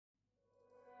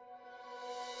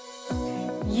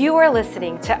You are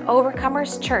listening to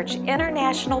Overcomers Church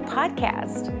International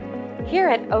Podcast. Here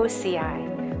at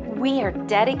OCI, we are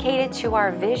dedicated to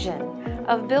our vision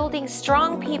of building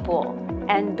strong people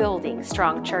and building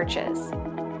strong churches.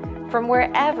 From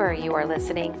wherever you are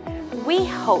listening, we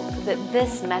hope that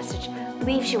this message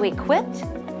leaves you equipped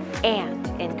and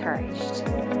encouraged.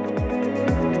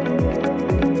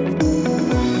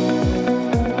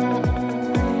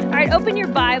 All right, open your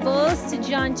Bibles to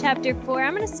John chapter 4.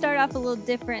 I'm going to start off a little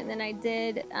different than I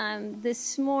did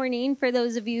this morning. For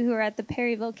those of you who are at the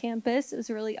Perryville campus, it was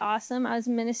really awesome. I was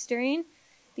ministering.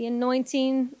 The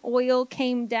anointing oil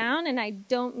came down, and I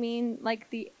don't mean like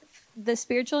the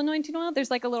spiritual anointing oil. There's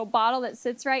like a little bottle that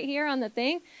sits right here on the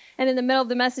thing, and in the middle of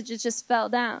the message, it just fell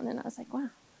down. And I was like, wow,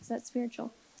 is that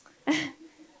spiritual? I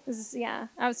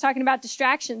was talking about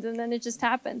distractions, and then it just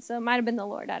happened. So it might have been the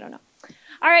Lord. I don't know.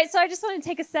 All right, so I just want to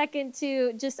take a second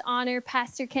to just honor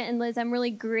Pastor Kent and Liz. I'm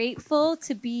really grateful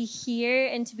to be here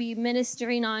and to be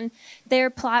ministering on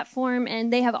their platform,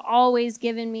 and they have always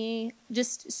given me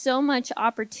just so much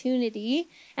opportunity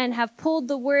and have pulled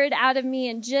the word out of me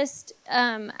and just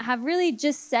have really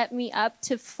just set me up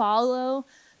to follow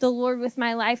the Lord with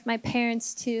my life, my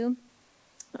parents too.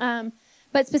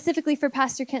 But specifically for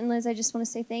Pastor Kent and Liz, I just want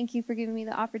to say thank you for giving me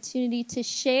the opportunity to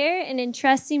share and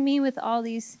entrusting me with all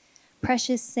these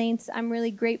precious saints. I'm really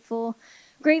grateful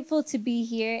to be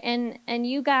here. And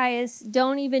you guys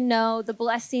don't even know the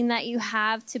blessing that you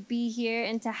have to be here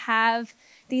and to have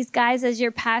these guys as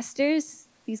your pastors.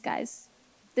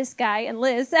 This guy and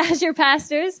Liz as your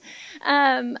pastors.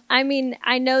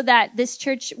 I know that this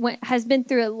church has been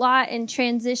through a lot and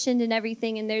transitioned and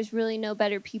everything, and there's really no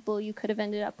better people you could have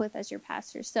ended up with as your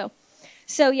pastors.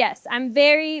 So yes, I'm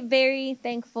very, very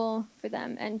thankful for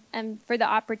them and for the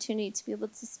opportunity to be able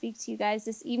to speak to you guys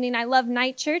this evening. I love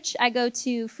night church. I go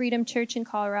to Freedom Church in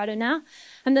Colorado now.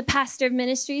 I'm the pastor of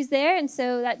ministries there, and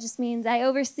so that just means I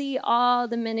oversee all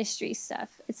the ministry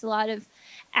stuff. It's a lot of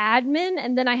admin,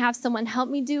 and then I have someone help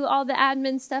me do all the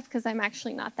admin stuff because I'm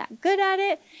actually not that good at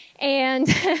it. And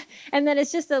and then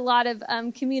it's just a lot of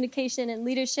communication and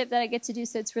leadership that I get to do,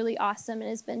 so it's really awesome, and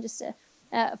it's been just a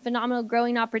phenomenal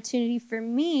growing opportunity for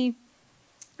me.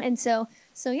 And so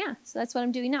that's what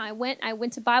I'm doing now. I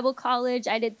went to Bible college.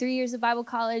 I did 3 years of Bible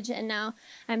college, and now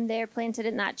I'm there planted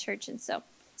in that church. And so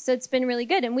it's been really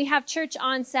good. And we have church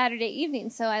on Saturday evening,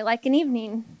 so I like an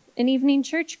evening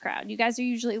church crowd. You guys are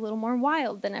usually a little more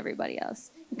wild than everybody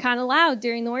else. Kind of loud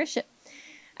during the worship.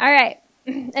 All right.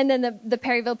 And then the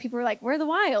Perryville people were like, we're the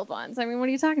wild ones. I mean, what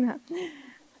are you talking about?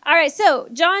 All right, so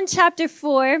John chapter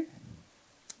 4.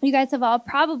 You guys have all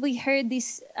probably heard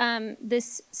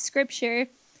this scripture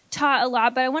taught a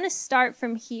lot, but I want to start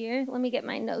from here. Let me get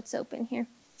my notes open here.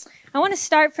 I want to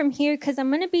start from here because I'm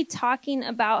going to be talking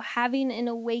about having an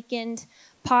awakened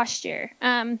posture.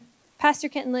 Pastor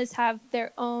Kent and Liz have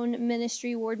their own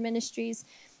ministry, Ward Ministries,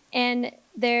 and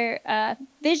their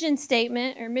vision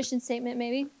statement, or mission statement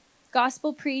maybe,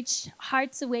 gospel preached,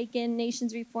 hearts awakened,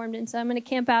 nations reformed. And so I'm going to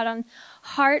camp out on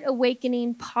heart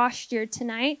awakening posture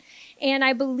tonight. And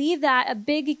I believe that a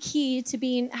big key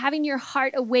to having your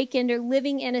heart awakened or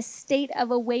living in a state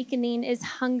of awakening is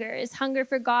hunger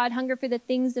for God, hunger for the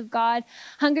things of God,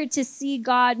 hunger to see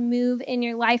God move in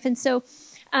your life. And so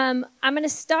I'm going to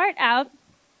start out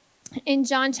in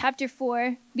John chapter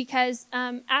 4, because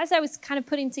as I was kind of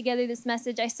putting together this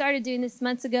message, I started doing this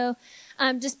months ago,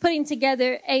 just putting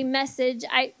together a message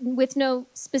with no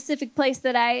specific place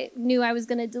that I knew I was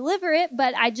going to deliver it,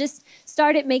 but I just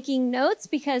started making notes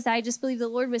because I just believe the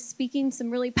Lord was speaking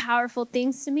some really powerful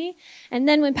things to me. And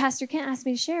then when Pastor Kent asked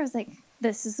me to share, I was like,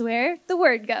 this is where the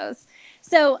word goes.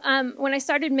 So when I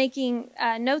started making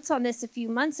notes on this a few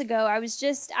months ago, I was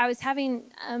just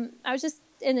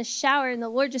in the shower, and the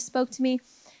Lord just spoke to me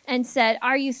and said,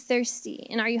 are you thirsty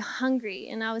and are you hungry?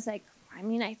 And I was like,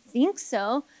 I think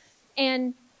so.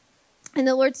 And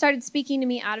the Lord started speaking to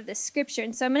me out of this scripture.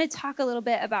 And so I'm going to talk a little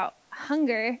bit about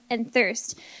hunger and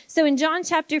thirst. So in John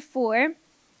chapter 4,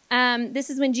 this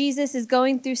is when Jesus is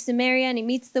going through Samaria and he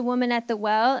meets the woman at the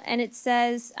well. And it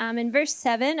says in verse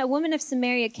 7, a woman of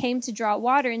Samaria came to draw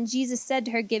water, and Jesus said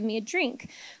to her, give me a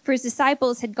drink. For his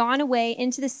disciples had gone away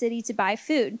into the city to buy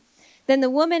food. Then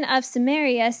the woman of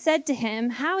Samaria said to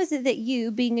him, how is it that you,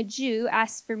 being a Jew,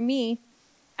 asked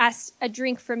a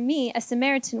drink from me, a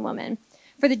Samaritan woman?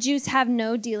 For the Jews have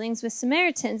no dealings with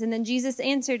Samaritans. And then Jesus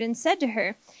answered and said to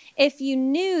her, if you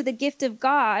knew the gift of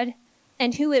God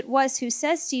and who it was who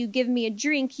says to you, give me a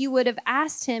drink, you would have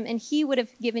asked him, and he would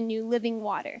have given you living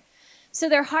water. So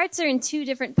their hearts are in two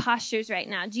different postures right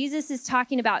now. Jesus is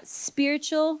talking about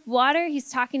spiritual water. He's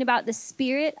talking about the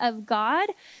Spirit of God.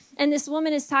 And this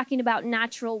woman is talking about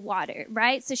natural water,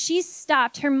 right? So she's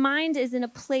stopped. Her mind is in a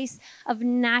place of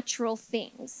natural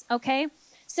things, okay?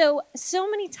 So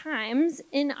many times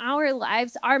in our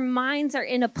lives, our minds are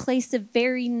in a place of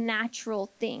very natural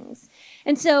things.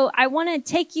 And so I want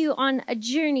to take you on a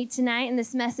journey tonight in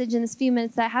this message in this few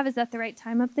minutes that I have. Is that the right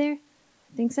time up there?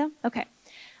 I think so? Okay.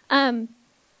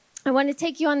 I want to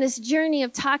take you on this journey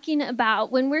of talking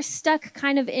about when we're stuck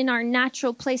kind of in our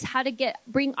natural place, how to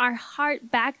bring our heart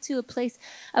back to a place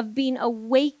of being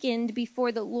awakened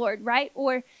before the Lord, right?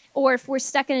 Or if we're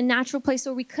stuck in a natural place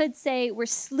where we could say we're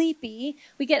sleepy,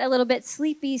 we get a little bit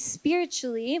sleepy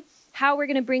spiritually, how we're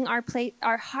going to bring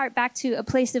our heart back to a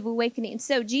place of awakening.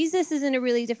 So Jesus is in a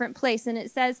really different place. And it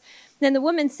says, then the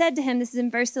woman said to him, this is in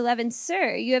verse 11,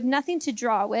 Sir, you have nothing to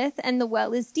draw with, and the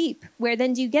well is deep. Where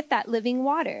then do you get that living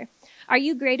water? Are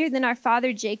you greater than our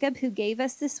father Jacob, who gave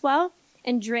us this well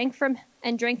and drank from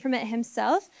it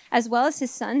himself, as well as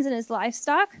his sons and his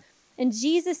livestock? And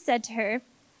Jesus said to her,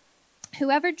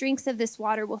 whoever drinks of this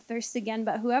water will thirst again,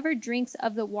 but whoever drinks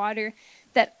of the water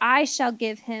that I shall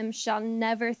give him shall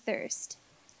never thirst.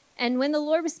 And when the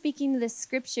Lord was speaking this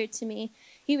scripture to me,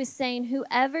 he was saying,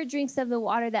 whoever drinks of the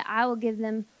water that I will give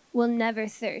them will never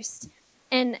thirst.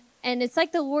 And it's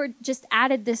like the Lord just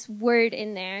added this word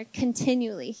in there,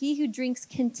 continually. He who drinks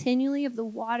continually of the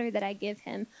water that I give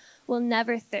him will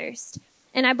never thirst.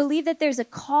 And I believe that there's a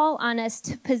call on us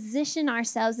to position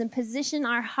ourselves and position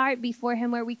our heart before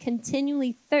him where we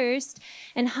continually thirst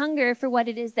and hunger for what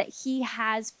it is that he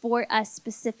has for us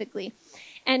specifically.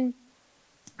 And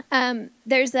I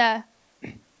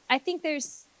think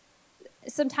there's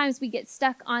sometimes we get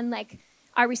stuck on like,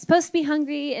 are we supposed to be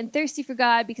hungry and thirsty for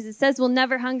God? Because it says we'll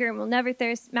never hunger and we'll never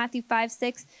thirst. Matthew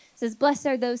 5:6 says, blessed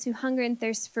are those who hunger and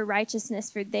thirst for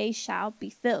righteousness, for they shall be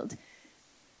filled.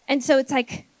 And so it's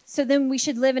like, so then we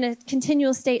should live in a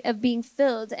continual state of being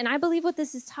filled. And I believe what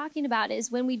this is talking about is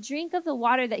when we drink of the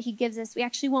water that he gives us, we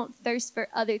actually won't thirst for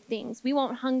other things. We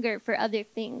won't hunger for other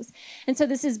things. And so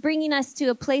this is bringing us to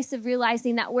a place of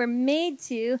realizing that we're made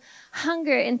to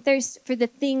hunger and thirst for the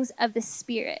things of the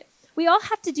Spirit. We all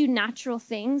have to do natural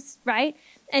things, right?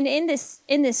 And in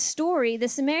this story, the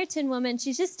Samaritan woman,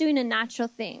 she's just doing a natural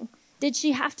thing. Did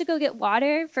she have to go get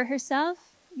water for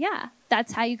herself? Yeah,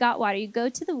 that's how you got water. You go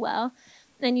to the well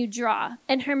and you draw.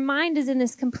 And her mind is in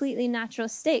this completely natural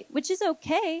state, which is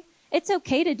okay. It's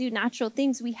okay to do natural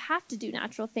things. We have to do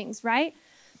natural things, right?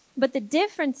 But the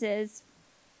difference is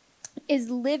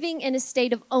living in a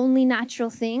state of only natural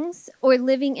things or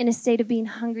living in a state of being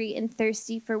hungry and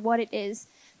thirsty for what it is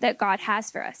that God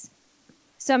has for us.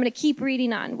 So I'm going to keep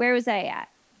reading on. Where was I at?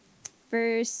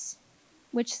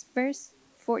 Which verse?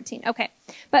 14. Okay.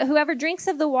 But whoever drinks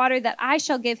of the water that I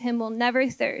shall give him will never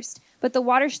thirst. But the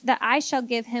water that I shall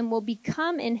give him will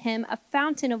become in him a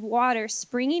fountain of water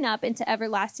springing up into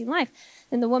everlasting life.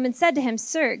 Then the woman said to him,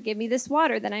 Sir, give me this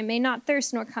water that I may not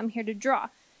thirst nor come here to draw.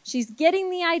 She's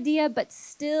getting the idea, but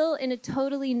still in a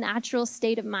totally natural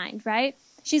state of mind, right?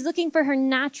 She's looking for her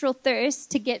natural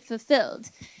thirst to get fulfilled.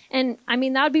 And I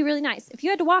mean, that would be really nice. If you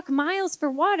had to walk miles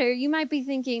for water, you might be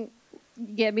thinking,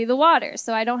 give me the water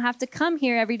so I don't have to come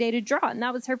here every day to draw. And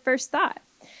that was her first thought.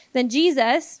 Then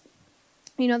Jesus,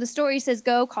 the story says,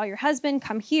 go call your husband,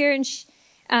 come here.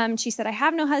 And she said, I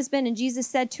have no husband. And Jesus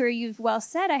said to her, you've well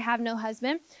said, I have no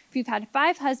husband. For you've had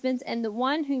 5 husbands, and the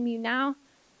one whom you now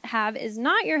have is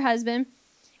not your husband.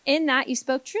 In that you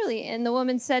spoke truly. And the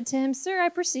woman said to him, Sir, I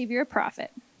perceive you're a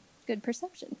prophet. Good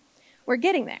perception. We're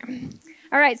getting there.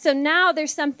 All right, so now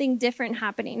there's something different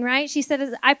happening, right? She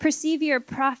said, I perceive you're a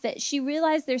prophet. She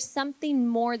realized there's something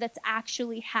more that's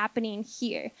actually happening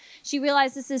here. She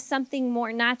realized this is something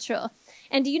more natural.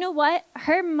 And do you know what?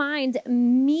 Her mind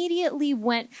immediately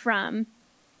went from,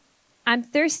 I'm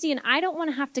thirsty and I don't want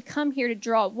to have to come here to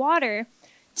draw water,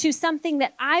 to something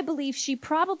that I believe she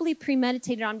probably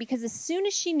premeditated on, because as soon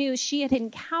as she knew she had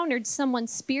encountered someone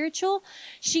spiritual,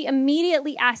 she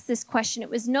immediately asked this question. It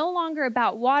was no longer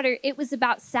about water. It was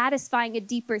about satisfying a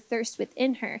deeper thirst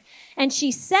within her. And she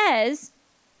says,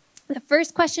 the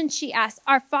first question she asked,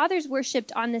 our fathers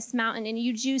worshipped on this mountain, and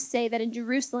you Jews say that in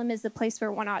Jerusalem is the place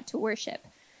where one ought to worship.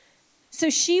 So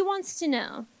she wants to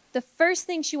know, the first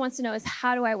thing she wants to know is,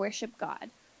 how do I worship God?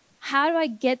 How do I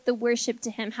get the worship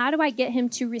to him? How do I get him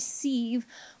to receive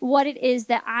what it is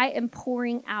that I am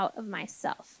pouring out of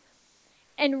myself?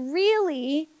 And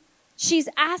really, she's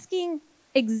asking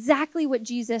exactly what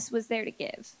Jesus was there to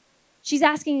give. She's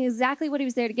asking exactly what he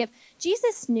was there to give.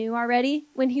 Jesus knew already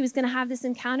when he was going to have this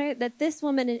encounter that this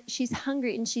woman, she's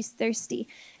hungry and she's thirsty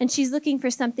and she's looking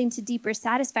for something to deeper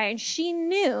satisfy. And she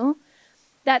knew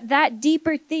that that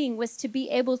deeper thing was to be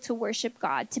able to worship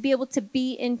God, to be able to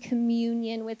be in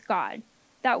communion with God.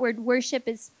 That word worship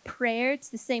is prayer. It's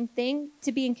the same thing,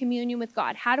 to be in communion with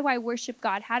God. How do I worship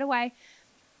God? How do I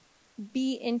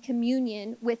be in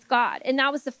communion with God? And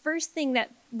that was the first thing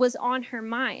that was on her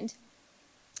mind.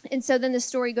 And so then the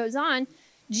story goes on.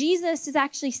 Jesus is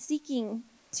actually seeking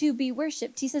to be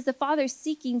worshiped. He says the Father is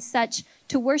seeking such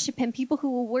to worship him, people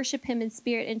who will worship him in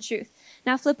spirit and truth.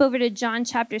 Now flip over to John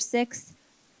chapter 6.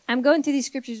 I'm going through these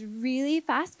scriptures really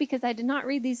fast because I did not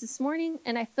read these this morning,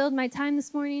 and I filled my time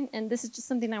this morning, and this is just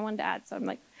something I wanted to add. So I'm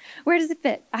like, where does it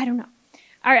fit? I don't know.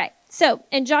 All right. So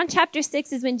in John chapter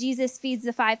 6 is when Jesus feeds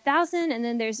the 5,000, and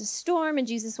then there's a storm, and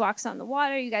Jesus walks on the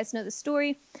water. You guys know the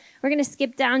story. We're going to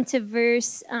skip down to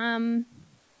verse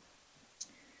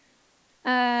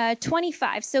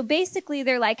 25. So basically,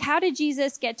 they're like, how did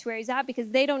Jesus get to where he's at?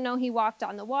 Because they don't know he walked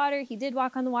on the water. He did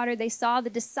walk on the water. They saw the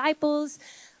disciples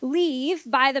leave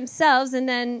by themselves, and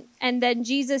then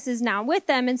Jesus is now with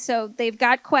them, and so they've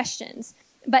got questions.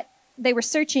 But they were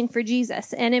searching for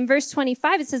Jesus. And in verse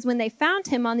 25, it says, when they found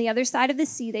him on the other side of the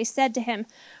sea, they said to him,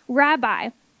 Rabbi,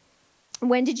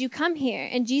 when did you come here?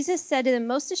 And Jesus said to them,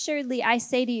 most assuredly, I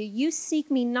say to you, you seek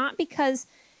me not because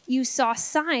you saw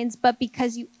signs, but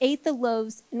because you ate the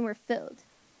loaves and were filled.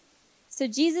 So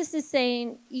Jesus is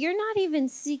saying, you're not even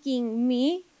seeking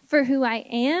me for who I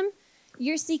am.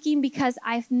 You're seeking because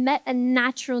I've met a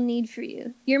natural need for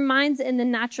you. Your mind's in the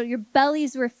natural. Your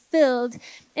bellies were filled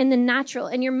in the natural,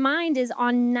 and your mind is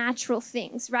on natural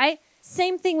things, right?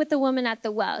 Same thing with the woman at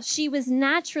the well. She was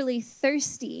naturally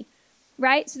thirsty,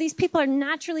 right? So these people are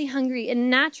naturally hungry and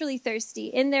naturally thirsty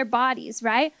in their bodies,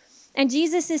 right? And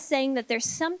Jesus is saying that there's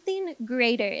something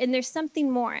greater and there's something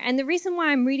more. And the reason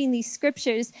why I'm reading these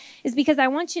scriptures is because I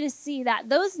want you to see that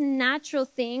those natural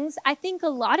things, I think a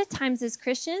lot of times as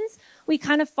Christians, we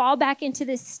kind of fall back into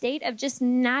this state of just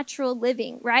natural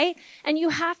living, right? And you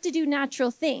have to do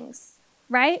natural things,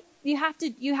 right? You have to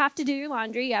do your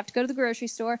laundry. You have to go to the grocery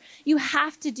store. You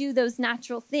have to do those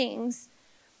natural things.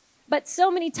 But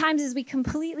so many times as we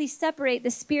completely separate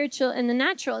the spiritual and the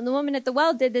natural, and the woman at the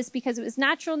well did this because it was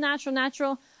natural.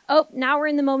 Oh, now we're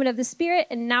in the moment of the spirit,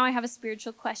 and now I have a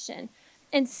spiritual question.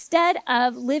 Instead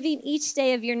of living each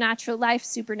day of your natural life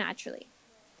supernaturally.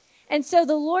 And so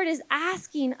the Lord is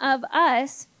asking of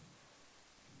us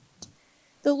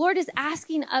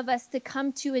to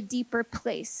come to a deeper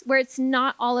place where it's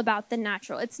not all about the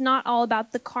natural. It's not all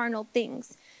about the carnal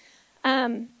things.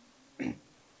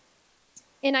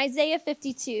 In Isaiah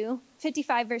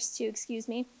 55 verse 2,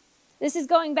 this is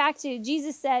going back to,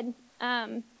 Jesus said,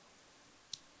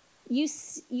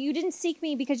 you didn't seek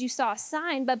me because you saw a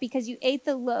sign, but because you ate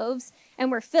the loaves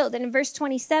and were filled. And in verse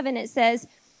 27, it says,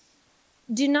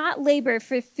 do not labor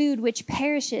for food which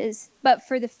perishes, but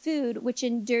for the food which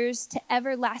endures to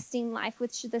everlasting life,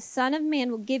 which the Son of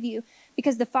Man will give you,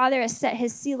 because the Father has set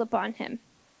his seal upon him.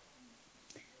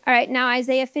 All right, now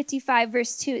Isaiah 55,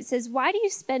 verse 2, it says, why do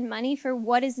you spend money for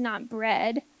what is not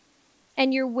bread,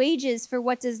 and your wages for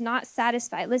what does not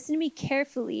satisfy? Listen to me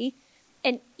carefully,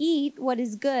 and eat what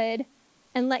is good,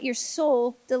 and let your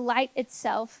soul delight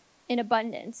itself in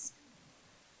abundance.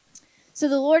 So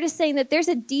the Lord is saying that there's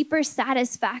a deeper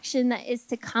satisfaction that is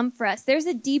to come for us. There's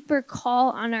a deeper call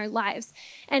on our lives.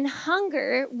 And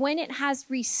hunger, when it has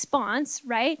response,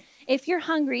 right? If you're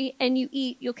hungry and you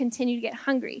eat, you'll continue to get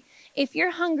hungry. If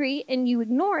you're hungry and you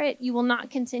ignore it, you will not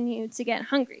continue to get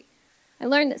hungry. I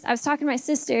learned this. I was talking to my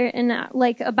sister and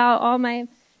about all my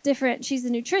different, she's a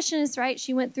nutritionist, right?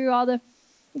 She went through all the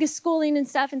schooling and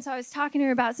stuff. And so I was talking to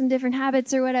her about some different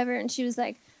habits or whatever. And she was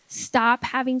like, stop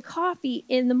having coffee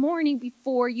in the morning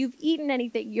before you've eaten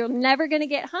anything. You're never going to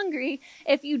get hungry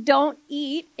if you don't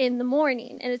eat in the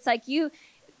morning. And it's like you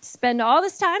spend all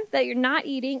this time that you're not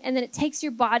eating, and then it takes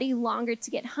your body longer to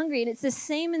get hungry. And it's the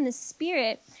same in the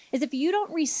spirit, is if you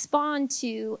don't respond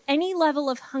to any level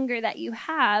of hunger that you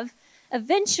have,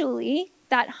 eventually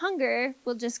that hunger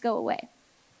will just go away.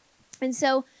 And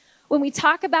so when we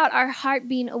talk about our heart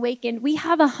being awakened, we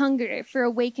have a hunger for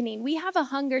awakening. We have a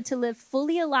hunger to live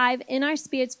fully alive in our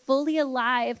spirits, fully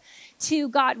alive to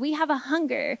God. We have a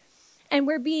hunger, and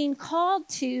we're being called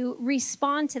to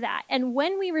respond to that. And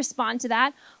when we respond to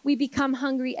that, we become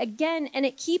hungry again, and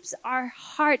it keeps our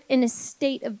heart in a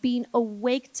state of being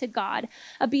awake to God,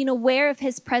 of being aware of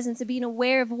his presence, of being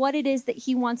aware of what it is that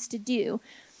he wants to do.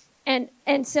 And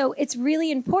so it's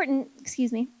really important,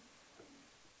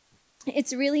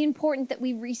 it's really important that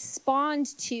we respond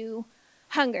to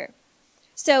hunger.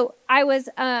 So I was,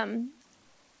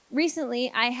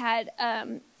 recently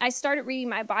I started reading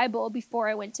my Bible before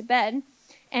I went to bed,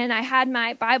 and I had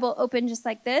my Bible open just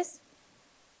like this,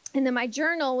 and then my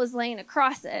journal was laying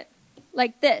across it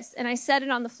like this, and I set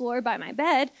it on the floor by my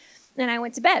bed, and I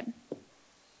went to bed.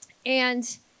 And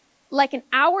like an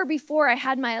hour before I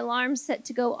had my alarm set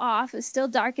to go off, it was still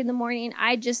dark in the morning,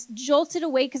 I just jolted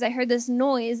awake because I heard this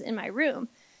noise in my room.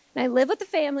 And I live with the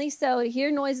family, so to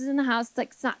hear noises in the house,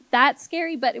 it's not that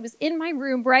scary, but it was in my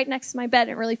room right next to my bed,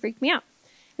 and it really freaked me out.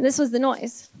 And this was the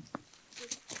noise.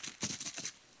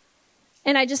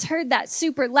 And I just heard that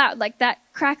super loud, like that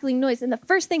crackling noise. And the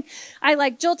first thing, I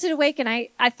jolted awake, and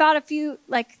I thought a few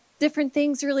different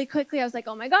things really quickly. I was like,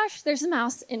 oh my gosh, there's a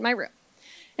mouse in my room.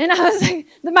 And I was like,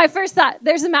 my first thought,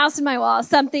 there's a mouse in my wall,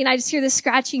 something. I just hear this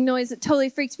scratching noise that totally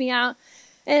freaked me out.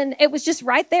 And it was just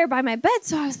right there by my bed.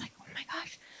 So I was like, oh my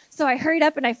gosh. So I hurried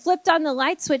up and I flipped on the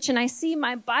light switch, and I see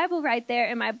my Bible right there,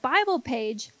 and my Bible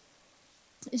page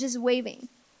is just waving.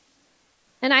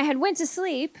 And I had went to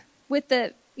sleep with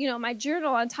my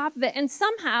journal on top of it. And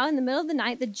somehow in the middle of the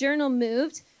night, the journal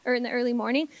moved, or in the early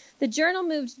morning, the journal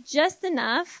moved just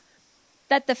enough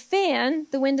that the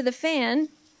wind of the fan,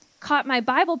 caught my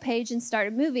Bible page and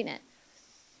started moving it.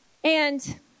 And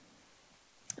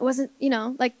it wasn't,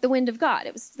 like the wind of God.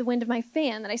 It was the wind of my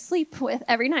fan that I sleep with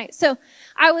every night. So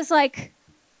I was like,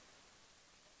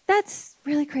 that's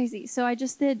really crazy. So I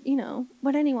just did,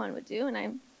 what anyone would do. And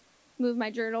I moved my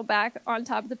journal back on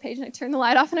top of the page, and I turned the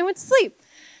light off, and I went to sleep.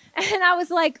 And I was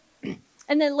like,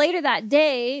 and then later that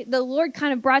day, the Lord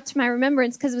kind of brought to my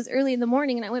remembrance, because it was early in the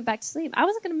morning and I went back to sleep. I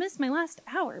wasn't going to miss my last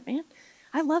hour, man.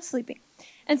 I love sleeping.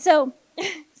 And so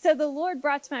the Lord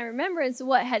brought to my remembrance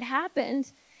what had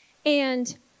happened,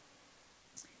 and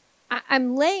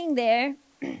I'm laying there,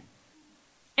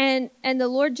 and the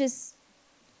Lord just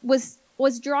was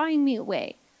drawing me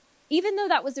away, even though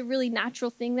that was a really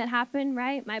natural thing that happened,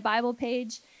 right? My Bible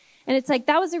page. And it's like,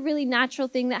 that was a really natural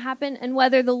thing that happened. And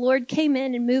whether the Lord came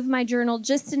in and moved my journal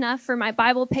just enough for my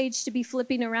Bible page to be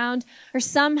flipping around, or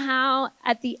somehow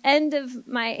at the end of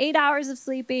my 8 hours of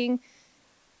sleeping,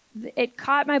 it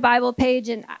caught my Bible page,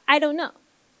 and I don't know.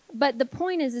 But the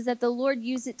point is that the Lord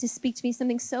used it to speak to me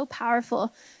something so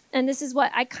powerful. And this is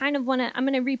what I kind of I'm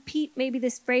going to repeat maybe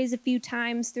this phrase a few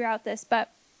times throughout this, but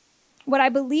what I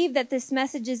believe that this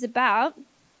message is about,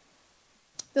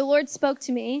 the Lord spoke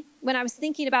to me when I was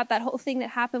thinking about that whole thing that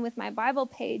happened with my Bible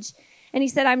page. And he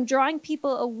said, I'm drawing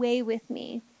people away with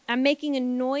me. I'm making a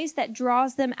noise that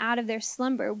draws them out of their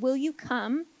slumber. Will you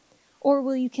come, or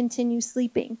will you continue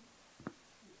sleeping?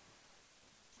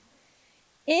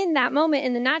 In that moment,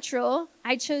 in the natural,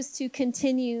 I chose to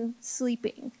continue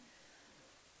sleeping.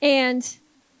 And,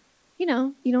 you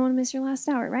don't want to miss your last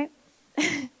hour, right?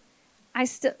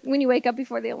 When you wake up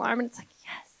before the alarm, and it's like,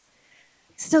 yes,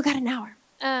 still got an hour.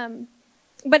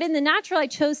 But in the natural, I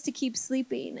chose to keep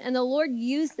sleeping. And the Lord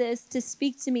used this to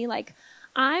speak to me like,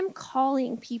 I'm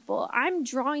calling people. I'm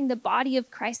drawing the body of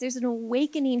Christ. There's an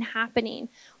awakening happening.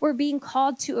 We're being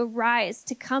called to arise,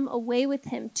 to come away with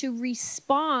him, to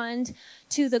respond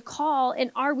to the call.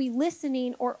 And are we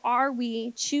listening, or are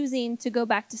we choosing to go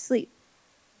back to sleep?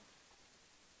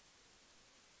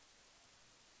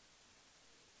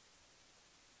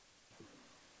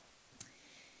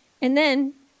 And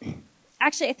then,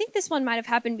 actually, I think this one might have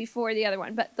happened before the other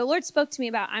one, but the Lord spoke to me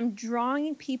about, I'm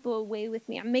drawing people away with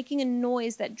me. I'm making a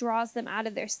noise that draws them out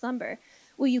of their slumber.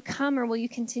 Will you come, or will you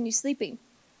continue sleeping?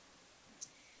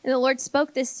 And the Lord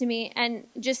spoke this to me, and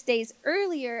just days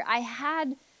earlier, I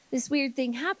had this weird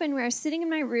thing happen where I was sitting in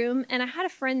my room, and I had a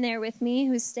friend there with me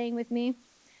who was staying with me,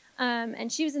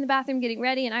 and she was in the bathroom getting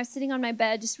ready, and I was sitting on my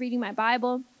bed just reading my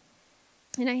Bible,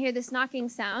 and I hear this knocking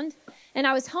sound, and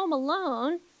I was home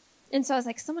alone. And so I was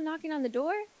like, someone knocking on the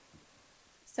door?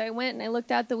 So I went and I looked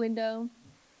out the window.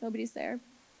 Nobody's there.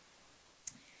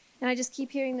 And I just keep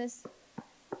hearing this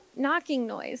knocking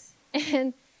noise.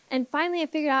 And finally I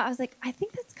figured out, I was like, I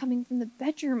think that's coming from the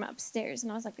bedroom upstairs.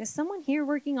 And I was like, is someone here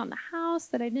working on the house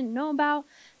that I didn't know about?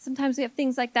 Sometimes we have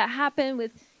things like that happen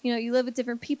with, you live with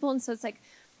different people. And so it's like,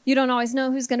 you don't always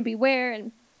know who's going to be where.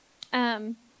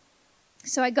 And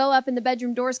so I go up and the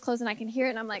bedroom door's closed and I can hear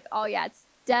it. And I'm like, oh yeah, it's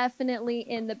definitely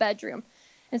in the bedroom.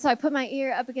 And so I put my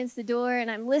ear up against the door and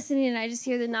I'm listening, and I just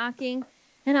hear the knocking,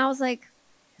 and I was like,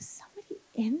 is somebody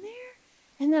in there?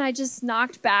 And then I just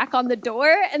knocked back on the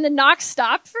door, and the knock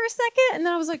stopped for a second, and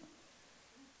then I was like,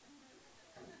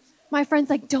 my friend's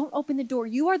like, don't open the door.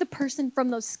 You are the person from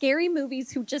those scary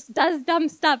movies who just does dumb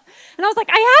stuff. And I was like,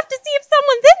 I have to see if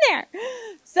someone's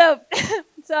in there.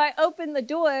 So I opened the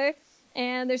door,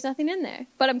 and there's nothing in there.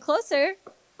 But I'm closer,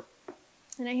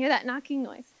 and I hear that knocking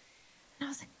noise. And I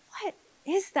was like, what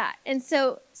is that? And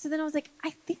so then I was like,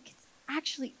 I think it's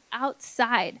actually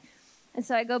outside. And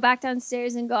so I go back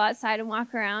downstairs and go outside and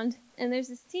walk around. And there's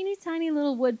this teeny tiny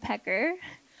little woodpecker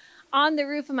on the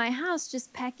roof of my house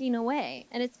just pecking away.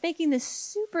 And it's making this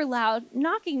super loud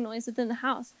knocking noise within the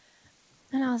house.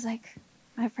 And I was like,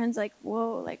 my friend's like,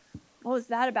 whoa, like, what was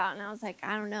that about? And I was like,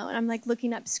 I don't know. And I'm like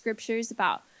looking up scriptures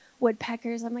about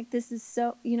woodpeckers. I'm like, this is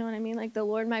so, you know what I mean? Like the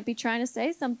Lord might be trying to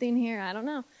say something here. I don't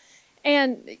know.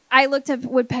 And I looked up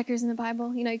woodpeckers in the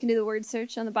Bible. You know, you can do the word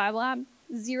search on the Bible app.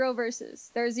 0 verses.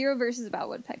 There are 0 verses about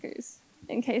woodpeckers,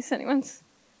 in case anyone's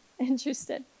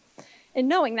interested in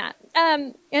knowing that.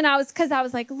 And I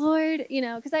was like, Lord, you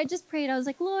know, because I just prayed. I was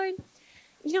like, Lord,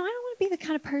 you know, I don't want to be the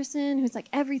kind of person who's like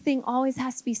everything always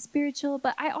has to be spiritual,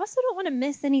 but I also don't want to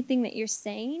miss anything that you're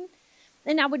saying.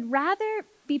 And I would rather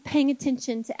be paying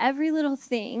attention to every little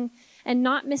thing and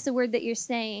not miss a word that you're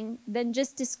saying than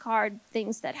just discard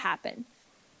things that happen.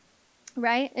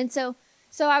 Right? And so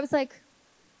I was like,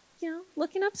 you know,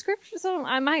 looking up scriptures. So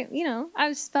I might, you know, I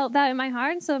just felt that in my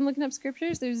heart. And so I'm looking up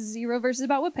scriptures. There's 0 verses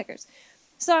about woodpeckers.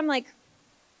 So I'm like,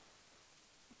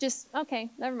 just,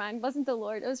 okay, never mind. Wasn't the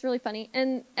Lord. It was really funny.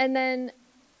 And then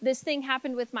this thing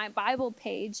happened with my Bible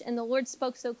page, and the Lord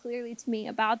spoke so clearly to me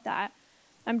about that.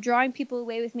 I'm drawing people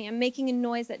away with me. I'm making a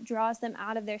noise that draws them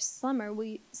out of their slumber.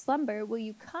 Will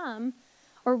you come,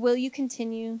 or will you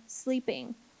continue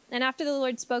sleeping? And after the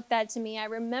Lord spoke that to me, I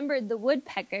remembered the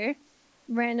woodpecker,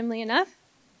 randomly enough.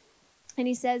 And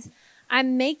he says,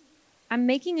 I'm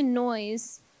making a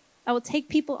noise. I will take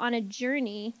people on a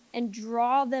journey and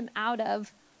draw them out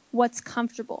of what's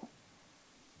comfortable.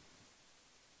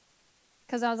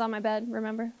 Because I was on my bed,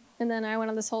 remember? And then I went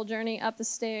on this whole journey up the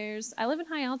stairs. I live in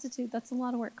high altitude. That's a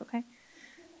lot of work, okay?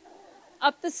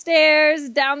 Up the stairs,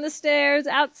 down the stairs,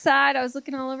 outside. I was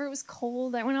looking all over. It was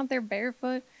cold. I went out there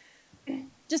barefoot.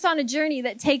 Just on a journey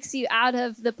that takes you out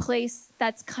of the place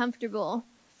that's comfortable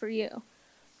for you.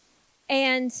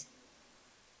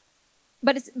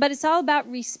 But it's all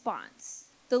about response.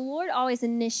 The Lord always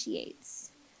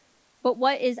initiates. But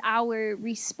what is our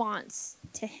response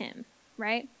to him,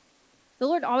 right? The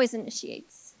Lord always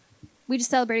initiates. We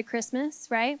just celebrated Christmas,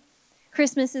 right?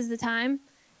 Christmas is the time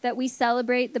that we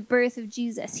celebrate the birth of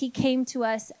Jesus. He came to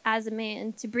us as a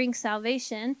man to bring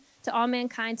salvation to all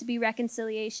mankind, to be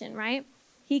reconciliation, right?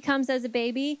 He comes as a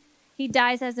baby, he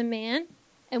dies as a man,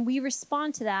 and we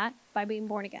respond to that by being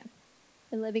born again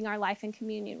and living our life in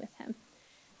communion with him.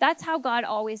 That's how God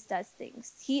always does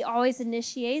things. He always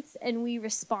initiates and we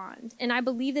respond. And I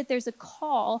believe that there's a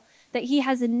call that he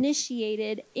has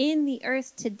initiated in the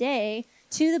earth today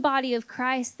to the body of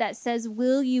Christ that says,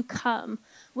 will you come?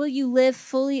 Will you live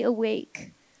fully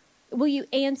awake? Will you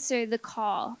answer the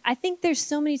call? I think there's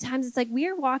so many times it's like we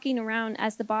are walking around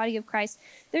as the body of Christ.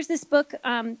 There's this book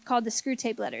called The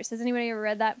Screwtape Letters. Has anybody ever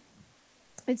read that?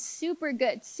 It's super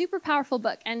good, super powerful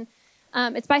book. And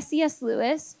it's by C.S.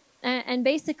 Lewis. And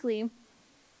basically,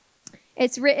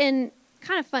 it's written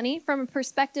kind of funny from a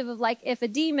perspective of like if a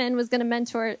demon was going to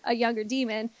mentor a younger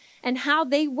demon and how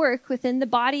they work within the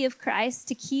body of Christ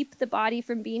to keep the body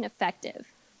from being effective.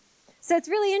 So it's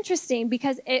really interesting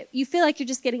because you feel like you're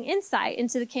just getting insight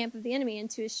into the camp of the enemy,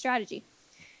 into his strategy.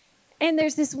 And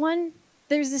there's this one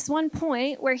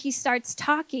point where he starts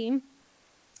talking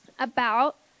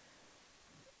about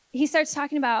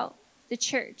the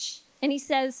church. And he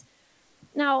says,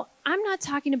 now, I'm not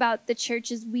talking about the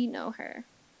church as we know her,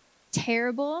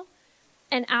 terrible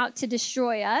and out to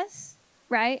destroy us,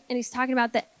 right? And he's talking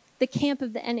about the camp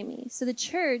of the enemy. So the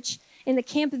church in the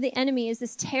camp of the enemy is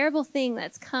this terrible thing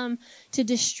that's come to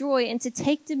destroy and to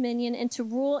take dominion and to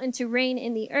rule and to reign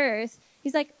in the earth.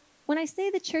 He's like, when I say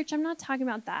the church, I'm not talking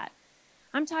about that.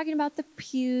 I'm talking about the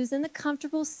pews and the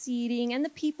comfortable seating and the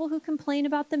people who complain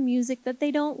about the music that they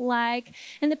don't like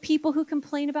and the people who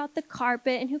complain about the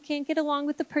carpet and who can't get along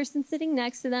with the person sitting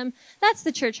next to them. That's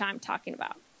the church I'm talking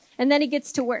about. And then he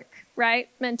gets to work, right?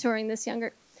 Mentoring this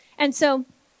younger. And so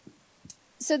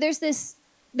there's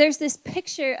this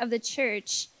picture of the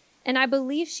church, and I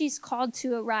believe she's called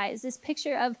to arise. This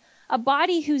picture of a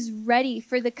body who's ready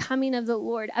for the coming of the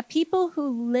Lord, a people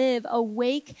who live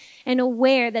awake and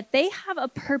aware that they have a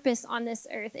purpose on this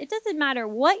earth. It doesn't matter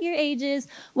what your age is,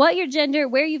 what your gender,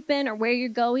 where you've been, or where you're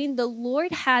going. The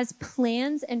Lord has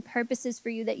plans and purposes for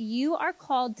you that you are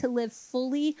called to live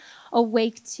fully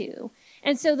awake to.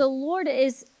 And so the Lord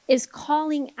is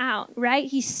calling out, right?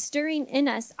 He's stirring in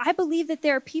us. I believe that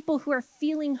there are people who are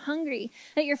feeling hungry,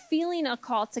 that you're feeling a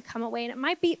call to come away. And it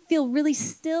might feel really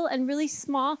still and really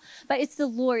small, but it's the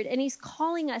Lord. And he's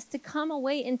calling us to come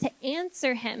away and to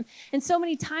answer him. And so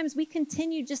many times we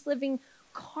continue just living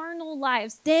carnal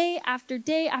lives day after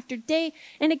day after day.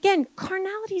 And again,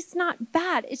 carnality is not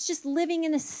bad. It's just living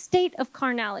in a state of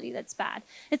carnality that's bad.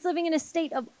 It's living in a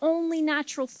state of only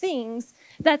natural things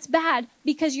that's bad,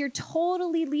 because you're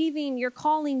totally leaving your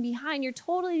calling behind. You're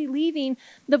totally leaving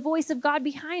the voice of God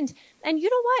behind. And you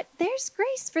know what? There's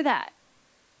grace for that.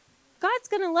 God's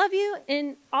going to love you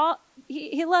in all,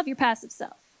 he'll love your passive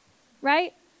self,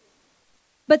 right?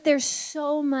 But there's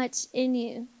so much in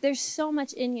you. There's so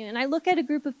much in you. And I look at a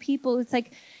group of people, it's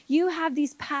like you have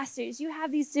these pastors, you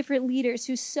have these different leaders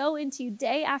who sow into you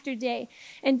day after day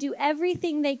and do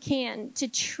everything they can to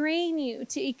train you,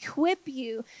 to equip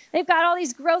you. They've got all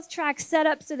these growth tracks set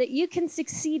up so that you can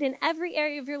succeed in every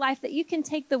area of your life, that you can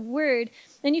take the word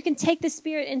and you can take the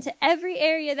Spirit into every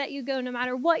area that you go, no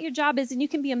matter what your job is, and you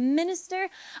can be a minister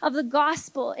of the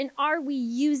gospel. And are we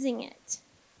using it?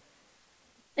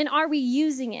 And are we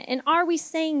using it? And are we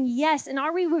saying yes? And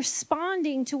are we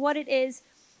responding to what it is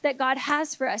that God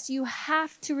has for us? You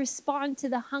have to respond to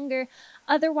the hunger.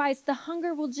 Otherwise, the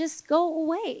hunger will just go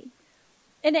away.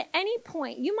 And at any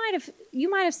point, you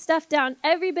might have stuffed down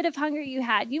every bit of hunger you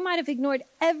had. You might have ignored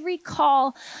every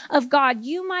call of God.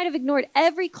 You might have ignored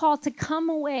every call to come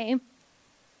away.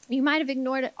 You might have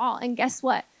ignored it all. And guess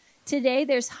what? Today,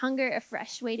 there's hunger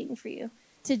afresh waiting for you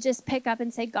to just pick up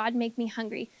and say, God, make me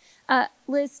hungry.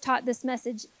 Liz taught this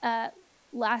message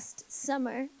last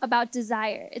summer about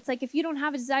desire. It's like, if you don't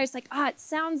have a desire, it's like, it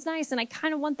sounds nice, and I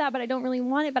kind of want that, but I don't really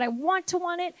want it, but I want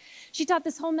it. She taught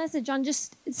this whole message on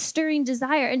just stirring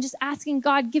desire and just asking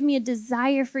God, give me a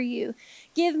desire for you.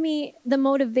 Give me the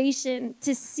motivation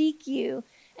to seek you,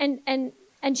 and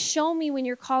show me when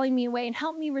you're calling me away, and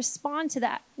help me respond to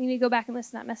that. You need to go back and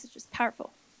listen to that message. It's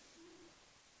powerful.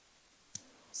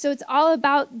 So it's all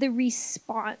about the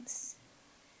response.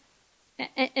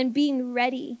 And being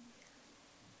ready.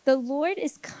 The Lord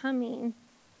is coming,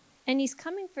 and he's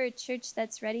coming for a church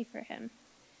that's ready for him.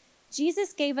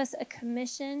 Jesus gave us a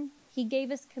commission. He gave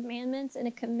us commandments and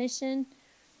a commission.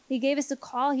 He gave us a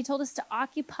call. He told us to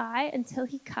occupy until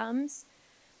he comes.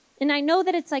 And I know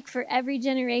that it's like for every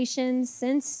generation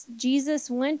since Jesus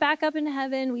went back up into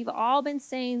heaven, we've all been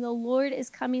saying the Lord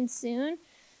is coming soon.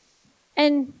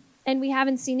 And we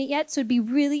haven't seen it yet, so it'd be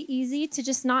really easy to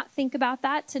just not think about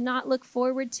that, to not look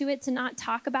forward to it, to not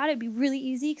talk about it. It'd be really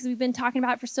easy because we've been talking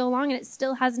about it for so long and it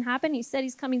still hasn't happened. He said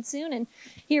he's coming soon, and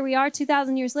here we are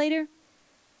 2,000 years later.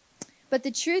 But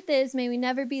the truth is, may we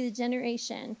never be the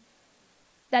generation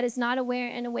that is not aware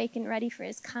and awake and ready for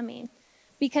his coming.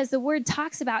 Because the word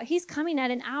talks about he's coming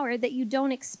at an hour that you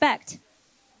don't expect.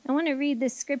 I want to read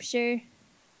this scripture.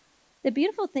 The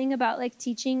beautiful thing about like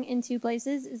teaching in two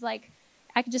places is like,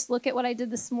 I could just look at what I did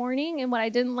this morning, and what I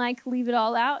didn't like, leave it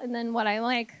all out, and then what I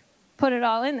like, put it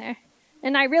all in there.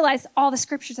 And I realized all the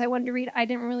scriptures I wanted to read, I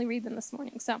didn't really read them this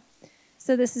morning. So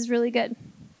this is really good.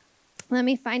 Let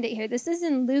me find it here. This is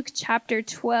in Luke chapter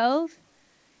 12.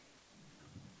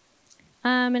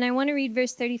 And I want to read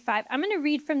verse 35. I'm going to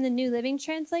read from the New Living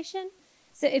Translation.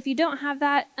 So if you don't have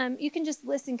that, you can just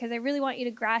listen, because I really want you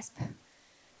to grasp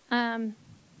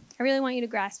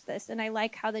this. And I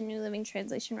like how the New Living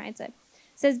Translation writes it.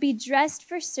 It says, be dressed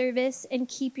for service and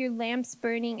keep your lamps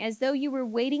burning as though you were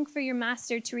waiting for your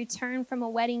master to return from a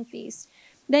wedding feast.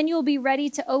 Then you will be ready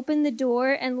to open the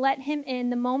door and let him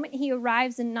in the moment he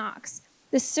arrives and knocks.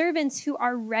 The servants who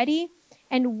are ready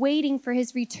and waiting for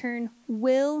his return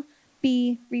will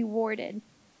be rewarded.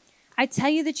 I tell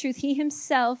you the truth, he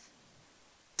himself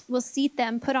will seat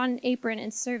them, put on an apron,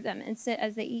 and serve them, and sit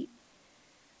as they eat.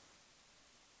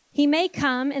 He may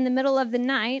come in the middle of the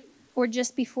night or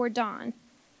just before dawn.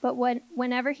 But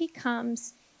whenever he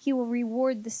comes, he will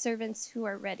reward the servants who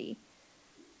are ready.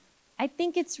 I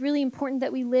think it's really important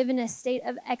that we live in a state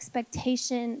of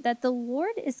expectation that the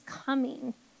Lord is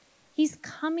coming. He's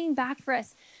coming back for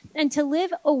us. And to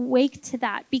live awake to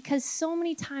that, because so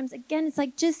many times, again, it's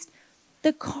like just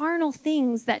the carnal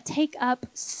things that take up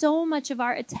so much of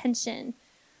our attention.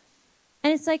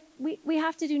 And it's like we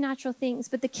have to do natural things,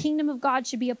 but the kingdom of God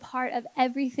should be a part of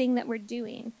everything that we're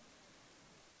doing.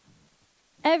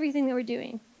 Everything that we're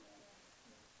doing.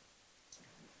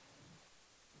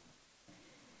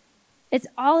 It's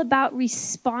all about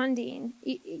responding.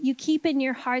 You keep in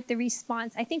your heart the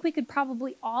response. I think we could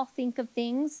probably all think of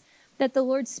things that the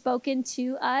Lord's spoken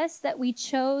to us that we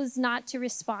chose not to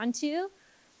respond to.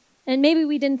 And maybe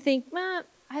we didn't think,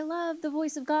 I love the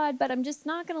voice of God, but I'm just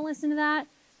not going to listen to that.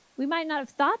 We might not have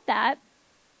thought that.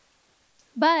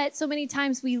 But so many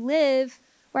times we live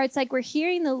where it's like we're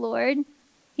hearing the Lord.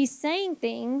 He's saying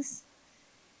things,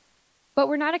 but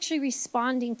we're not actually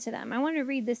responding to them. I want to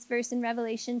read this verse in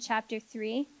Revelation chapter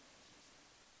 3.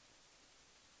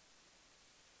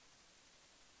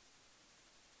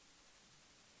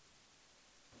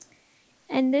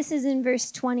 And this is in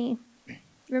verse 20.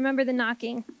 Remember the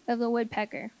knocking of the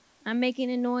woodpecker. I'm making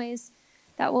a noise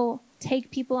that will take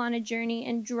people on a journey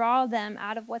and draw them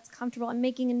out of what's comfortable. I'm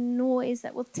making a noise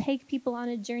that will take people on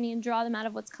a journey and draw them out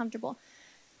of what's comfortable.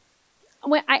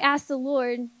 When I asked the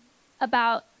Lord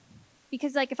about,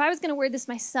 because like if I was going to word this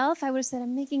myself, I would have said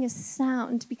I'm making a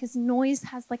sound, because noise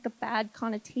has like a bad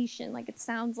connotation. Like it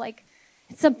sounds like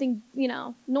it's something,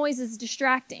 noise is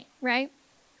distracting, right?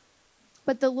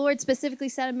 But the Lord specifically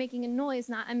said I'm making a noise,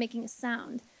 not I'm making a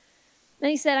sound. And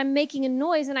he said, I'm making a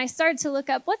noise. And I started to look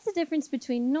up, what's the difference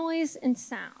between noise and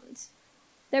sound?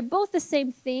 They're both the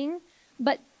same thing,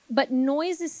 but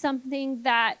noise is something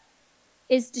that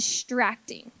is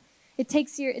distracting. It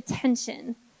takes your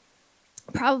attention,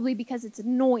 probably because it's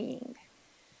annoying.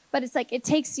 But it's like it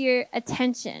takes your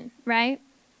attention, right?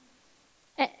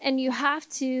 And you have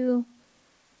to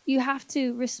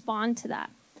respond to that.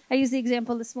 I used the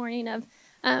example this morning of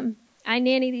I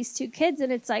nanny these two kids,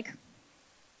 and it's like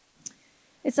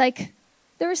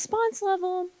the response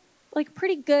level, like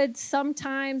pretty good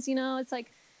sometimes, it's like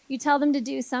you tell them to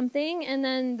do something and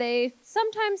then they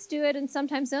sometimes do it and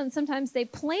sometimes don't. Sometimes they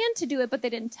plan to do it, but they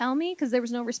didn't tell me because there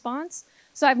was no response.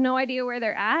 So I have no idea where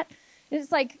they're at.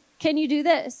 It's like, can you do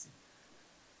this?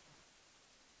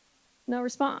 No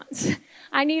response.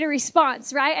 I need a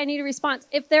response, right? I need a response.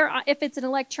 If it's an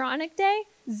electronic day,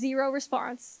 zero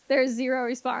response. There's zero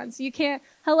response. You can't,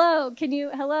 hello.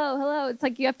 It's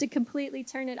like you have to completely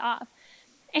turn it off.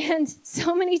 And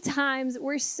so many times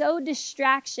we're so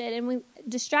distracted and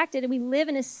we live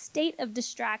in a state of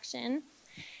distraction,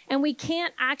 and we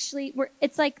can't actually,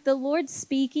 it's like the Lord's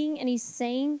speaking and he's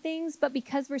saying things, but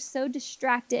because we're so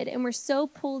distracted and we're so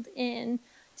pulled in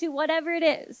to whatever it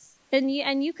is, and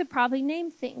you could probably name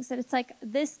things that it's like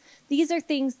these are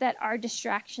things that are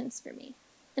distractions for me.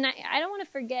 And I don't want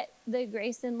to forget the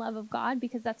grace and love of God,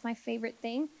 because that's my favorite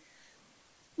thing.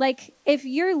 Like, if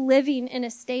you're living in a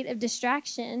state of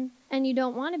distraction and you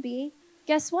don't want to be,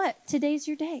 guess what? Today's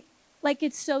your day. Like,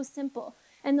 it's so simple.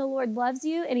 And the Lord loves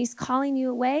you and he's calling you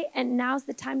away, and now's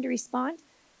the time to respond.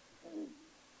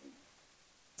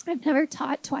 I've never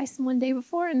taught twice in one day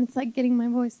before, and it's like getting my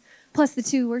voice, plus the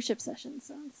 2 worship sessions,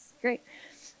 so it's great.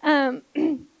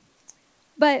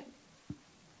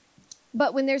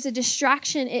 But when there's a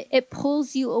distraction, it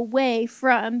pulls you away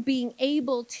from being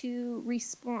able to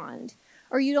respond.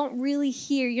 Or you don't really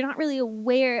hear, you're not really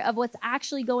aware of what's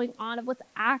actually going on, of what's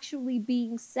actually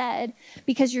being said,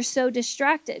 because you're so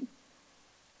distracted.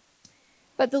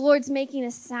 But the Lord's making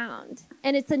a sound,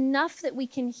 and it's enough that we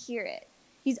can hear it.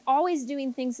 He's always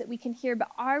doing things that we can hear, but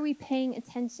are we paying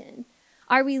attention?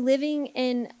 Are we living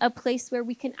in a place where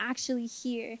we can actually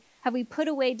hear? Have we put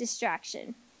away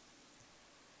distraction?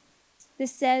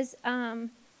 This says,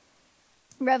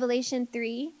 Revelation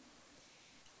 3,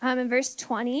 in verse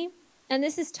 20, and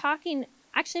this is talking,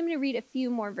 actually I'm going to read a few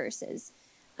more verses.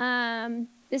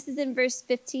 This is in verse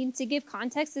 15. To give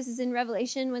context, this is in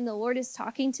Revelation when the Lord is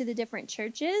talking to the different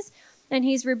churches, and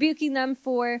he's rebuking them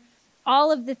for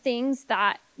all of the things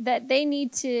that they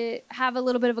need to have a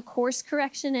little bit of a course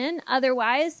correction in.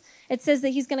 Otherwise, it says that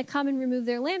he's going to come and remove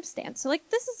their lampstand. So like,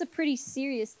 this is a pretty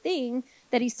serious thing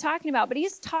that he's talking about, but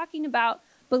he's talking about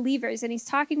believers, and he's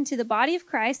talking to the body of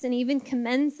Christ, and he even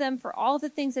commends them for all the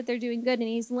things that they're doing good, and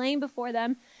he's laying before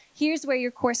them, here's where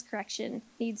your course correction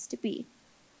needs to be.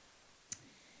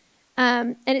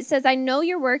 And it says, I know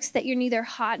your works, that you're neither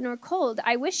hot nor cold.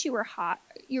 I wish you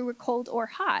were cold or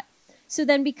hot. So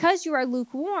then, because you are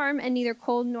lukewarm and neither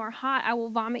cold nor hot, I will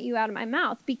vomit you out of my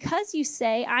mouth. Because you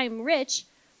say, I am rich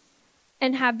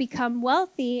and have become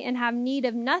wealthy and have need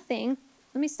of nothing.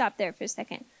 Let me stop there for a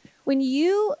second. When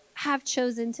you have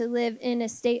chosen to live in a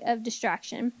state of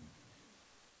distraction,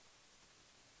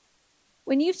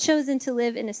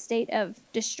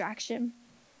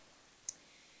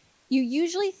 you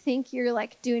usually think you're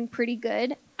like doing pretty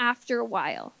good after a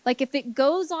while. Like if it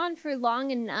goes on for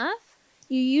long enough,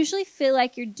 you usually feel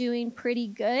like you're doing pretty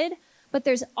good, but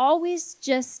there's always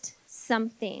just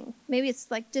something. Maybe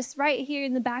it's like just right here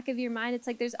in the back of your mind. It's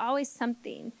like there's always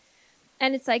something.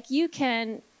 And it's like you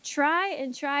can try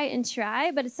and try and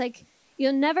try, but it's like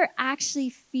you'll never actually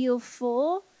feel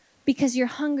full, because your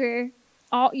hunger,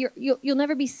 you'll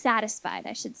never be satisfied,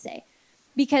 I should say.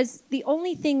 Because the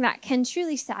only thing that can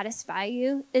truly satisfy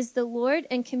you is the Lord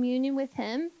and communion with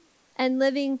him and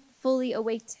living fully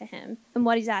awake to him and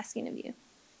what he's asking of you.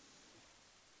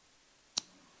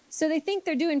 So they think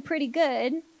they're doing pretty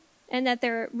good and that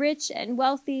they're rich and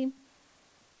wealthy.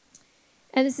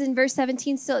 And this is in verse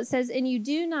 17 still. It says, and you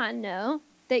do not know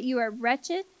that you are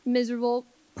wretched, miserable,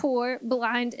 poor,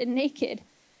 blind, and naked.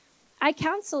 I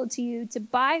counsel to you to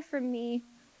buy from me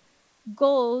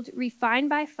gold refined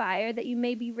by fire, that you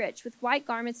may be rich, with white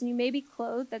garments, and you may be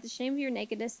clothed, that the shame of your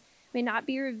nakedness may not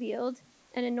be revealed,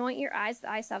 and anoint your eyes, the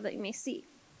eye salve, that you may see.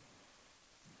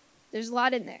 There's a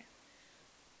lot in there.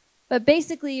 But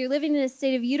basically, you're living in a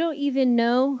state of you don't even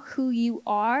know who you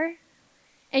are,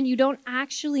 and you don't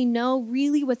actually know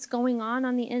really what's going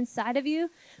on the inside of you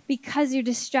because you're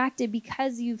distracted,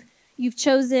 because you've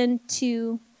chosen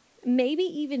to maybe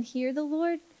even hear the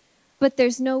Lord, but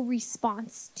there's no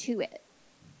response to it.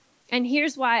 And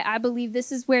here's why I believe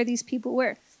this is where these people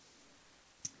were.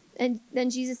 And then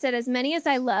Jesus said, as many as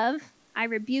I love, I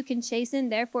rebuke and chasten,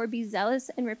 therefore be zealous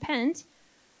and repent.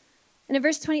 And in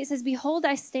verse 20 it says, behold,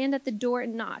 I stand at the door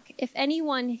and knock. If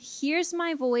anyone hears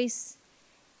my voice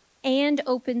and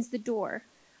opens the door,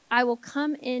 I will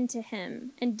come in to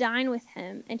him and dine with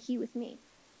him and he with me.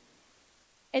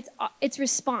 It's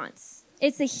response.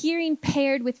 It's a hearing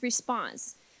paired with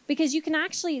response. Because you can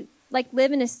actually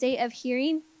live in a state of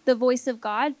hearing the voice of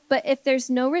God, but if there's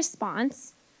no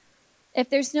response, if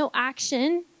there's no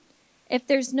action, if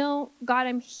there's no, God,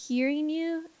 I'm hearing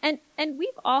you. And we've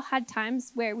all had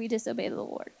times where we disobey the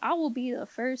Lord. I will be the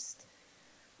first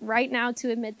right now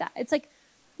to admit that. It's like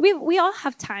we all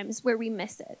have times where we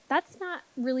miss it. That's not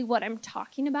really what I'm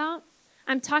talking about.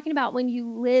 I'm talking about when you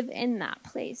live in that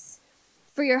place.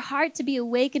 For your heart to be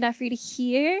awake enough for you to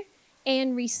hear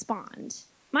and respond.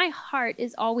 My heart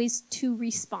is always to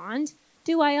respond.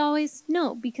 Do I always?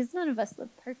 No, because none of us live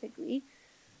perfectly.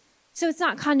 So it's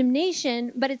not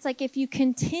condemnation, but it's like if you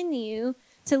continue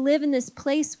to live in this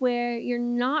place where you're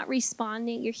not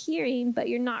responding, you're hearing, but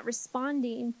you're not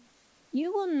responding,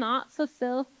 you will not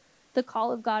fulfill the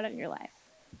call of God on your life.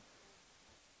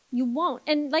 You won't.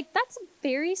 And that's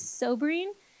very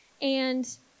sobering,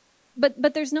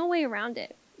 but there's no way around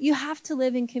it. You have to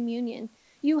live in communion.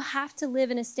 You have to live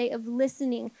in a state of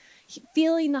listening,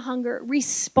 feeling the hunger,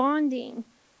 responding.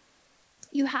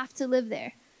 You have to live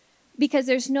there because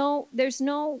there's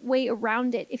no way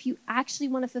around it if you actually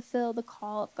want to fulfill the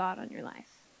call of God on your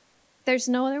life. There's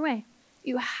no other way.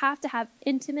 You have to have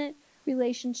intimate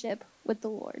relationship with the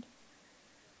Lord.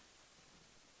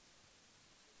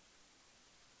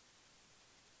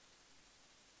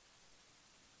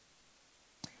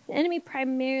 The enemy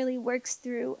primarily works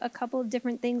through a couple of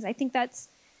different things. I think that's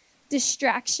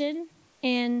distraction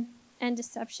and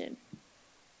deception.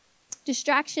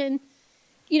 Distraction,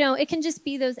 it can just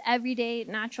be those everyday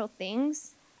natural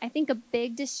things. I think a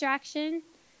big distraction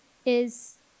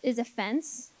is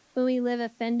offense. When we live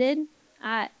offended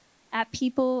at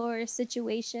people or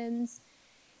situations,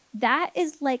 that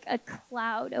is like a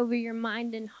cloud over your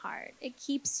mind and heart. It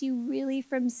keeps you really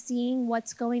from seeing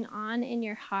what's going on in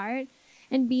your heart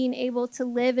and being able to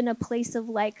live in a place of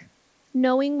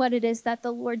knowing what it is that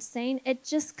the Lord's saying. It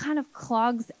just kind of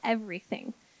clogs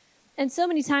everything. And so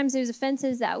many times there's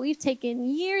offenses that we've taken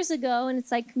years ago, and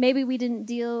it's maybe we didn't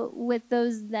deal with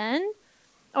those then.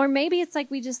 Or maybe it's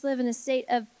we just live in a state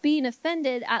of being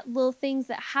offended at little things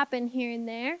that happen here and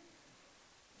there.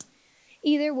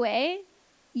 Either way,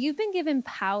 you've been given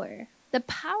power. The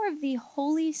power of the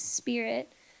Holy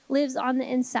Spirit lives on the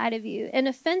inside of you. And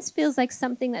offense feels like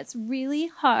something that's really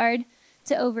hard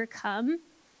to overcome,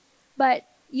 but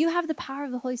you have the power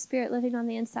of the Holy Spirit living on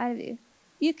the inside of you.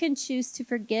 You can choose to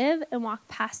forgive and walk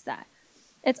past that.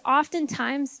 It's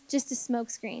oftentimes just a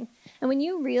smokescreen. And when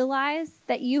you realize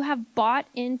that you have bought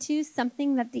into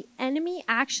something that the enemy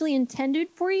actually intended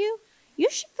for you, you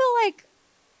should feel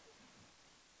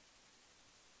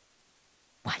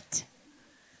what?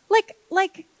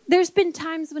 There's been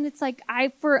times when it's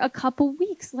I, for a couple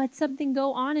weeks, let something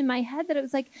go on in my head that it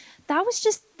was that was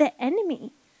just the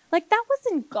enemy. That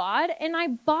wasn't God. And I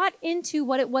bought into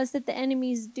what it was that the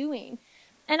enemy's doing.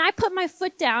 And I put my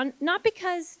foot down, not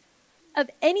because of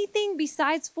anything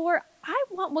besides I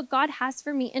want what God has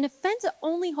for me. And offense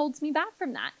only holds me back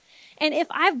from that. And if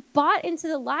I've bought into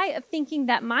the lie of thinking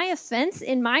that my offense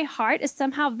in my heart is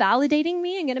somehow validating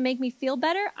me and going to make me feel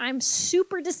better, I'm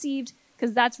super deceived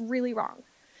because that's really wrong.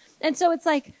 And so it's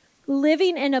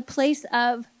living in a place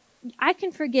of, I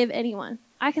can forgive anyone.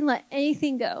 I can let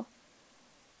anything go.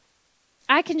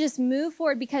 I can just move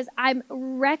forward because I'm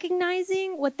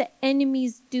recognizing what the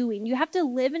enemy's doing. You have to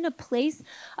live in a place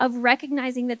of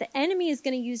recognizing that the enemy is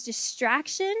going to use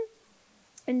distraction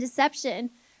and deception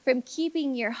from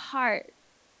keeping your heart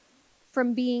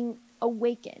from being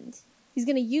awakened. He's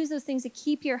going to use those things to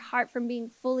keep your heart from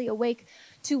being fully awake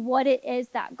to what it is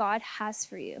that God has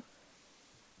for you.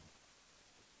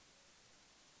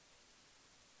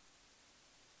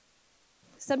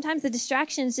 Sometimes the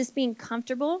distraction is just being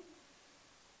comfortable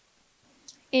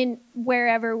in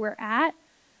wherever we're at.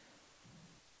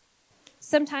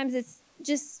 Sometimes it's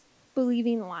just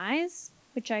believing lies,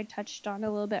 which I touched on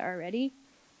a little bit already.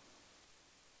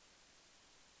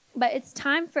 But it's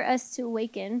time for us to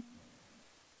awaken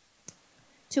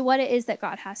to what it is that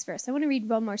God has for us. I want to read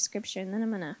one more scripture, and then I'm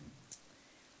going to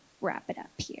wrap it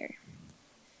up here.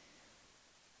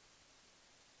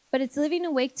 But it's living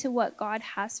awake to what God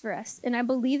has for us. And I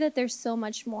believe that there's so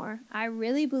much more. I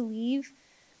really believe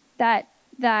that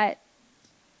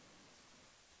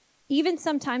even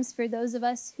sometimes for those of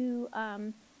us who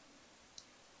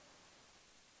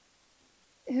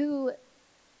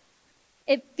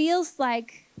it feels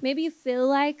like, maybe you feel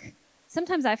like,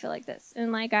 sometimes I feel like this,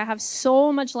 and like I have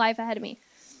so much life ahead of me.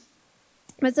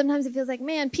 But sometimes it feels like,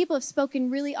 man, people have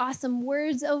spoken really awesome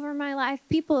words over my life.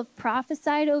 People have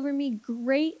prophesied over me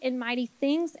great and mighty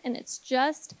things, and it's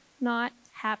just not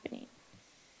happening.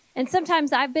 And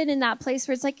sometimes I've been in that place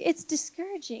where it's like, it's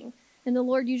discouraging. And the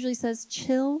Lord usually says,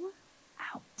 chill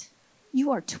out. You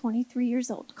are 23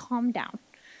 years old. Calm down.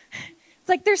 It's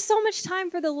like there's so much time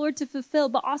for the Lord to fulfill,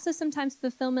 but also sometimes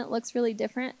fulfillment looks really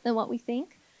different than what we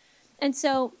think. And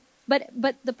so, but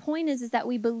the point is that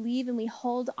we believe and we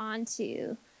hold on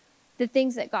to the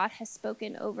things that God has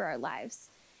spoken over our lives.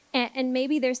 And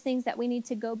maybe there's things that we need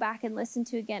to go back and listen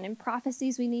to again, and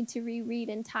prophecies we need to reread,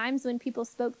 and times when people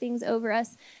spoke things over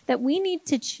us that we need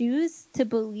to choose to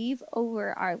believe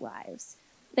over our lives.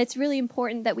 It's really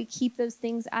important that we keep those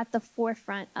things at the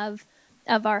forefront of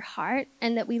our heart,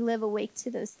 and that we live awake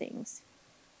to those things.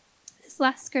 This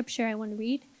last scripture I want to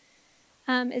read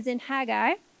is in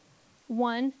Haggai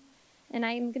 1, and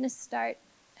I'm going to start,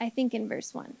 I think, in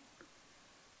verse 1.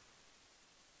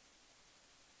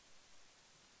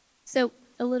 So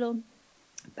a little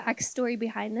backstory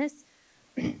behind this.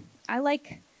 I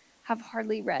have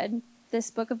hardly read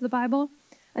this book of the Bible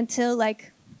until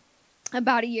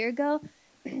about a year ago.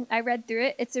 I read through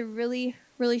it. It's a really,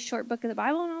 really short book of the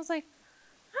Bible, and I was like,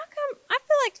 how come? I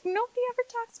feel like nobody ever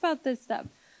talks about this stuff.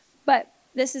 But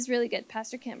this is really good.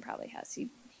 Pastor Kim probably has.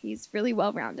 He's really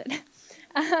well-rounded.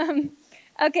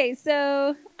 Okay,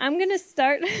 so I'm going to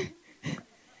start.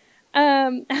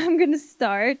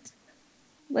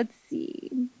 Let's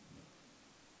see.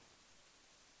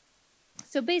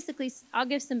 So basically, I'll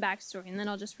give some backstory, and then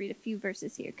I'll just read a few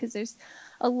verses here, because there's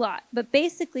a lot. But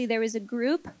basically, there was a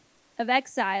group of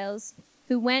exiles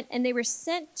who went, and they were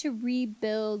sent to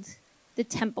rebuild the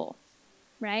temple,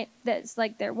 right? That's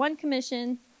like their one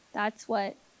commission. That's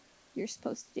what you're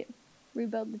supposed to do,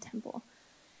 rebuild the temple.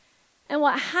 And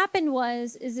what happened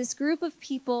is this group of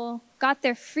people got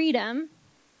their freedom,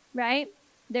 right?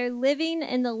 They're living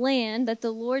in the land that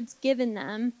the Lord's given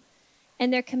them,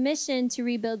 and they're commissioned to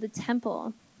rebuild the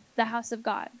temple, the house of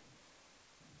God.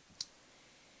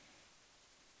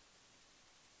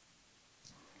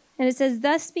 And it says,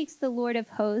 thus speaks the Lord of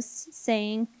hosts,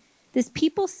 saying, this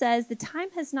people says the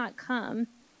time has not come,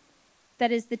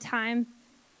 that is the time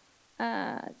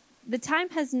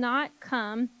has not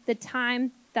come, the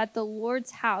time that the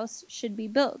Lord's house should be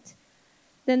built.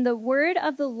 Then the word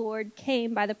of the Lord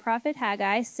came by the prophet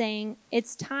Haggai, saying,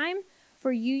 is it time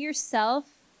for you yourself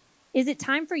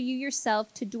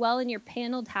to dwell in your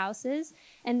paneled houses,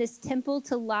 and this temple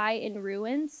to lie in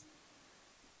ruins?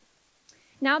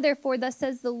 Now, therefore, thus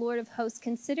says the Lord of hosts,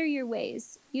 consider your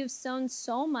ways. You have sown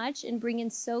so much and bring in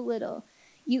so little.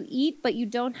 You eat, but you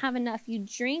don't have enough. You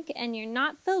drink, and you're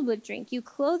not filled with drink. You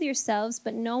clothe yourselves,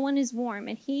 but no one is warm.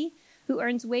 And he who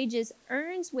earns wages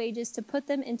to put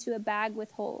them into a bag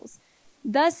with holes.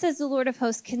 Thus says the Lord of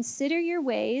hosts, consider your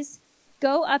ways.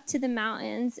 Go up to the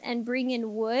mountains and bring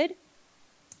in wood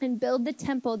and build the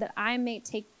temple that I may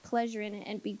take pleasure in it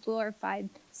and be glorified,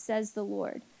 says the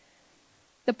Lord.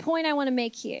 The point I want to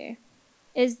make here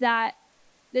is that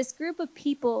this group of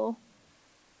people,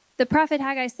 the prophet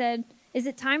Haggai said, is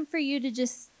it time for you to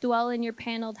just dwell in your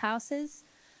paneled houses?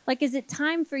 Is it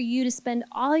time for you to spend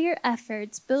all your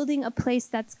efforts building a place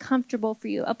that's comfortable for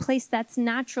you, a place that's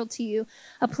natural to you,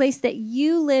 a place that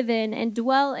you live in and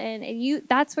dwell in, and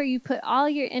that's where you put all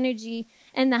your energy,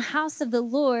 and the house of the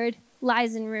Lord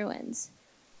lies in ruins?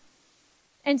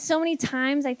 And so many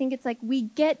times I think it's like we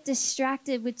get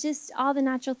distracted with just all the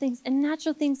natural things, and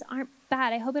natural things aren't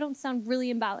bad. I hope I don't sound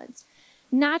really imbalanced.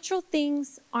 Natural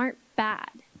things aren't bad.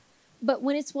 But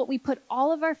when it's what we put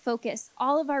all of our focus,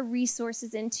 all of our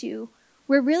resources into,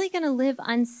 we're really going to live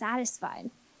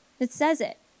unsatisfied. It says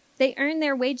it. They earn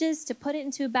their wages to put it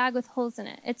into a bag with holes in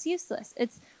it. It's useless.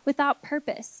 It's without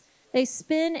purpose. They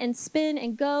spin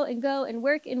and go and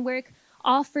work,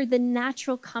 all for the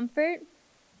natural comfort.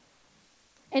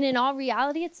 And in all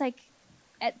reality, it's like,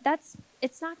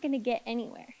 it's not going to get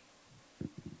anywhere.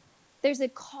 There's a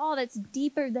call that's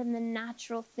deeper than the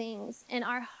natural things, and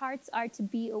our hearts are to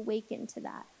be awakened to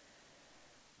that.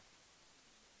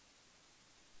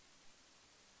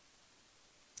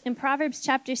 In Proverbs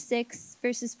chapter 6,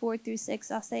 verses 4 through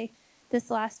 6, I'll say this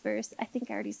last verse. I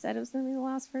think I already said it was going to be the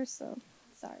last verse, so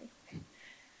sorry.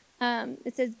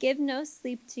 It says, "Give no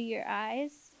sleep to your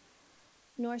eyes,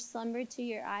 nor slumber to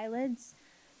your eyelids.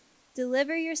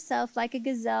 Deliver yourself like a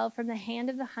gazelle from the hand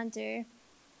of the hunter,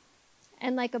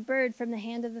 and like a bird from the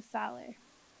hand of the fowler.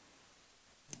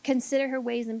 Consider her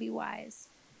ways and be wise."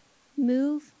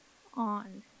 Move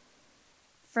on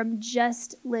from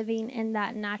just living in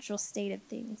that natural state of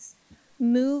things.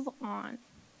 Move on.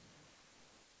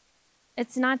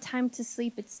 It's not time to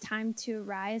sleep, it's time to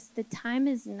arise. The time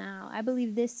is now. I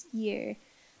believe this year,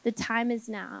 the time is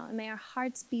now. And may our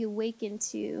hearts be awakened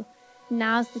to,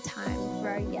 now's the time for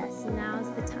our yes.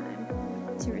 Now's the time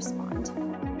to respond.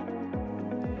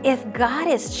 If God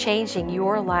is changing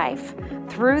your life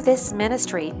through this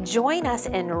ministry, join us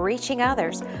in reaching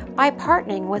others by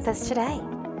partnering with us today.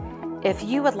 If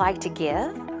you would like to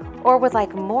give or would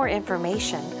like more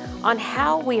information on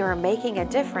how we are making a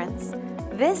difference,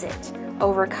 visit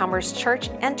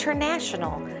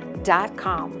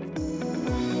OvercomersChurchInternational.com.